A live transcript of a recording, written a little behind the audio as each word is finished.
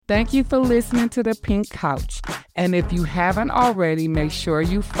Thank you for listening to The Pink Couch. And if you haven't already, make sure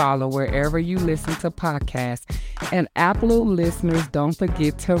you follow wherever you listen to podcasts. And Apple listeners, don't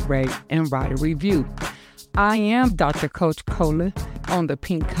forget to rate and write a review. I am Dr. Coach Cola on The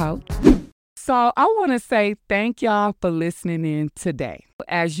Pink Couch. So I want to say thank y'all for listening in today.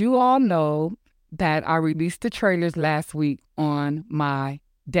 As you all know, that I released the trailers last week on my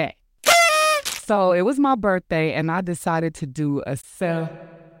day. So it was my birthday, and I decided to do a self-care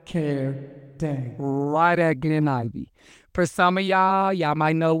day right at Glen Ivy. For some of y'all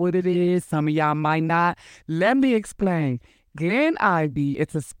might know what it is. Some of y'all might not. Let me explain. Glen Ivy,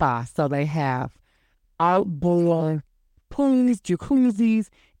 it's a spa. So they have outdoor pools, jacuzzis,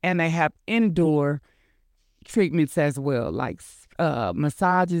 and they have indoor treatments as well, like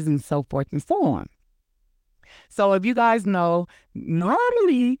massages and so forth and so on. So if you guys know,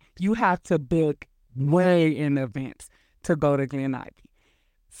 normally you have to book way in advance to go to Glen Ivy.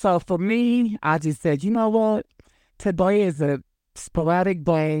 So for me, I just said, you know what? Today is a sporadic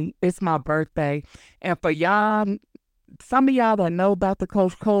day. It's my birthday. And for y'all, some of y'all that know about the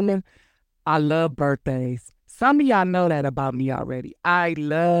Coach Coleman, I love birthdays. Some of y'all know that about me already. I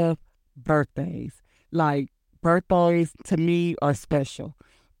love birthdays. Like, birthdays to me are special.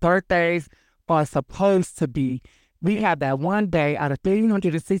 Birthdays are supposed to be. We have that one day out of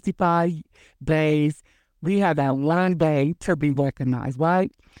 365 days. We have that one day to be recognized,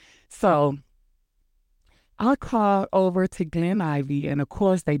 right? So I called over to Glen Ivy, and of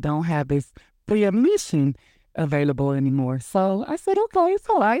course they don't have this free admission available anymore. So I said, okay, it's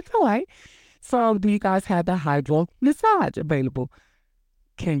all right. So do you guys have the hydro massage available?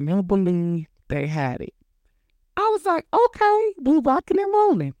 Can you believe they had it? I was like, okay, we're rocking and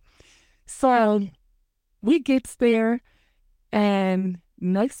rolling. So we get there, and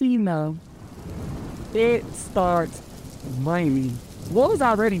next thing you know, it starts raining. Well, it was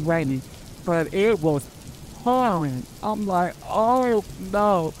already raining, but it was pouring. I'm like, oh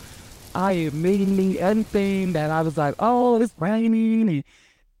no. I immediately, anything that I was like, oh, it's raining, and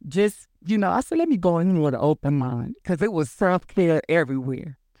just, I said, let me go in with an open mind, because it was self-care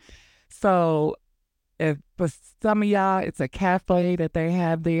everywhere. So if for some of y'all, it's a cafe that they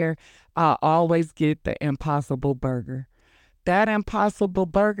have there, I always get the Impossible Burger. That Impossible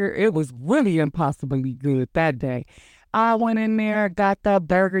Burger, it was really impossibly good that day. I went in there, got that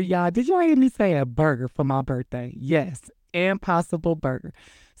burger, y'all. Did you hear me say a burger for my birthday? Yes, Impossible Burger.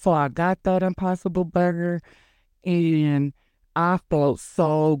 So I got that Impossible Burger, and I felt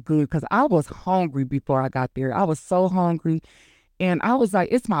so good because I was hungry before I got there. I was so hungry. And I was like,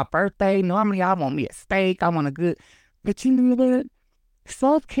 it's my birthday. Normally, I want me a steak. I want a good... But you know what?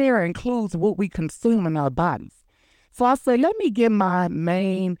 Self-care includes what we consume in our bodies. So I said, let me get my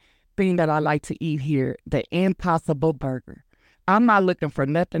main thing that I like to eat here, the Impossible Burger. I'm not looking for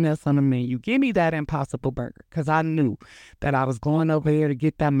nothing else on the menu. Give me that Impossible Burger, because I knew that I was going over here to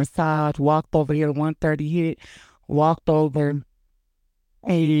get that massage, walked over here, 1:30 hit, walked over,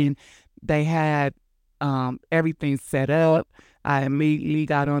 and they had everything set up. I immediately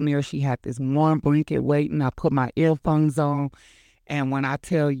got on there. She had this warm blanket waiting. I put my earphones on, and when I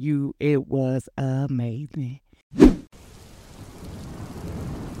tell you, it was amazing.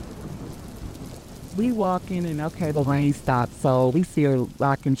 We walk in, and okay, the rain stopped, so we see two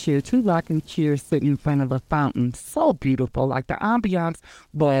rocking chairs sitting in front of a fountain. So beautiful. Like, the ambiance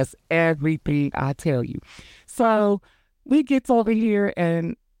was everything, I tell you. So we get over here,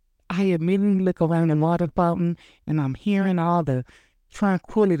 and I immediately look around the water fountain, and I'm hearing all the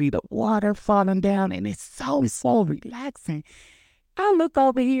tranquility, the water falling down, and it's so relaxing. I look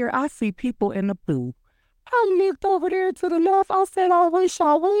over here, I see people in the pool. I looked over there to the left. I said, I wish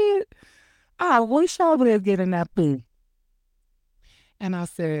I would. I wish I would get in that pool. And I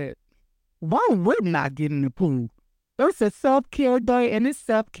said, why wouldn't I get in the pool? It's a self-care day, and it's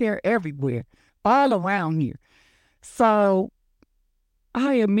self-care everywhere, all around here. So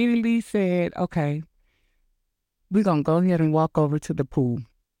I immediately said, okay, we're going to go ahead and walk over to the pool.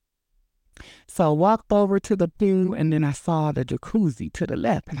 So I walked over to the pool, and then I saw the jacuzzi to the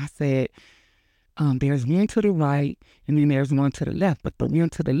left. And I said, there's one to the right, and then there's one to the left. But the one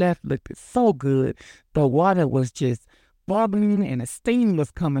to the left looked so good. The water was just bubbling, and the steam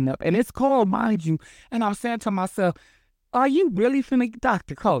was coming up. And it's cold, mind you. And I'm saying to myself, are you really finna,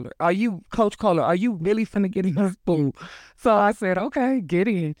 Dr. Kohler? Are you, Coach Kohler, are you really finna get in this pool? So I said, okay, get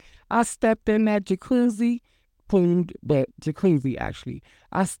in. I stepped in that jacuzzi, actually.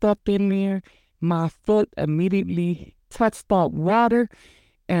 I stepped in there. My foot immediately touched that water,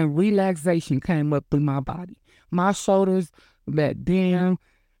 and relaxation came up through my body. My shoulders let down.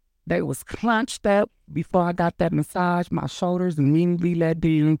 They was clenched up, before I got that massage, my shoulders immediately let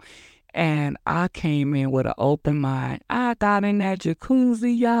down. And I came in with an open mind. I got in that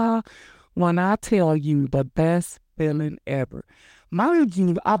jacuzzi, y'all. When I tell you the best feeling ever. Mind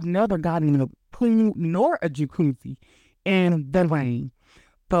you, I've never gotten in a pool nor a jacuzzi in the rain.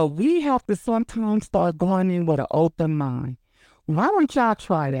 But we have to sometimes start going in with an open mind. Why don't y'all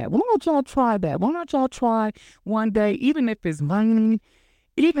try that? Why don't y'all try that? Why don't y'all try one day, even if it's raining,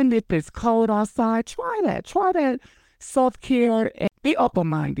 even if it's cold outside, try that. Try that self-care and be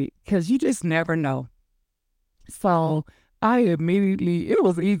open-minded because you just never know. So I immediately, it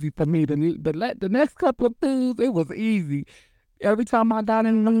was easy for me. The next couple of things, it was easy. Every time I got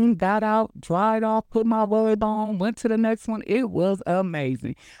in the room, got out, dried off, put my robe on, went to the next one, it was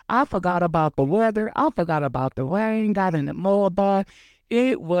amazing. I forgot about the weather. I forgot about the rain, got in the mud bath.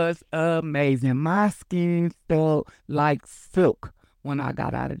 It was amazing. My skin felt like silk when I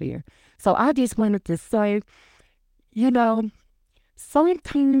got out of there. So I just wanted to say, you know,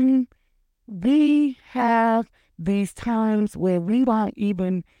 sometimes we have these times where we don't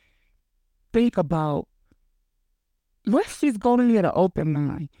even think about, let's just go in with an open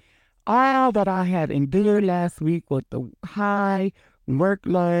mind. All that I had endured last week with the high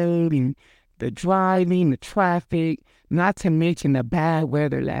workload and the driving, the traffic, not to mention the bad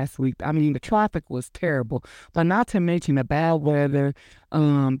weather last week. I mean, the traffic was terrible, but not to mention the bad weather,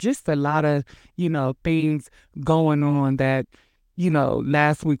 just a lot of, things going on that,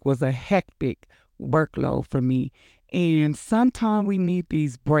 last week was a hectic workload for me. And sometimes we need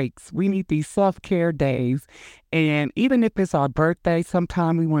these breaks. We need these self-care days. And even if it's our birthday,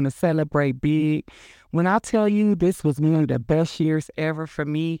 sometimes we want to celebrate big. When I tell you this was one of the best years ever for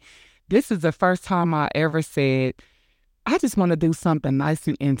me, this is the first time I ever said, I just want to do something nice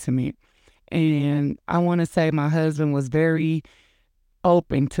and intimate. And I want to say my husband was very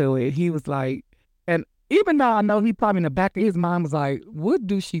open to it. He was like, and even though I know he probably in the back of his mind was like, what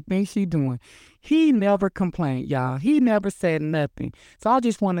do she think she doing? He never complained, y'all. He never said nothing. So I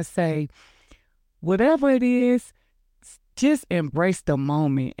just want to say, whatever it is, just embrace the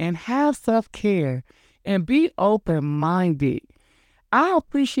moment and have self-care and be open-minded. I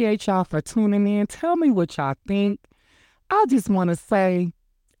appreciate y'all for tuning in. Tell me what y'all think. I just want to say,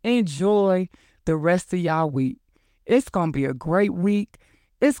 enjoy the rest of y'all week. It's going to be a great week.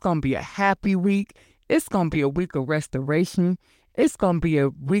 It's going to be a happy week. It's going to be a week of restoration. It's going to be a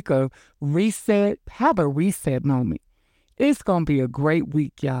week of reset. Have a reset moment. It's going to be a great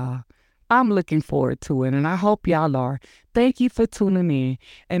week, y'all. I'm looking forward to it, and I hope y'all are. Thank you for tuning in.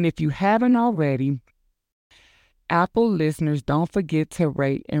 And if you haven't already, Apple listeners, don't forget to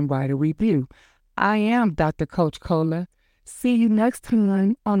rate and write a review. I am Dr. Coach Cola. See you next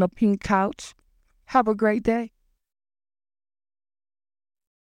time on the Pink Couch. Have a great day.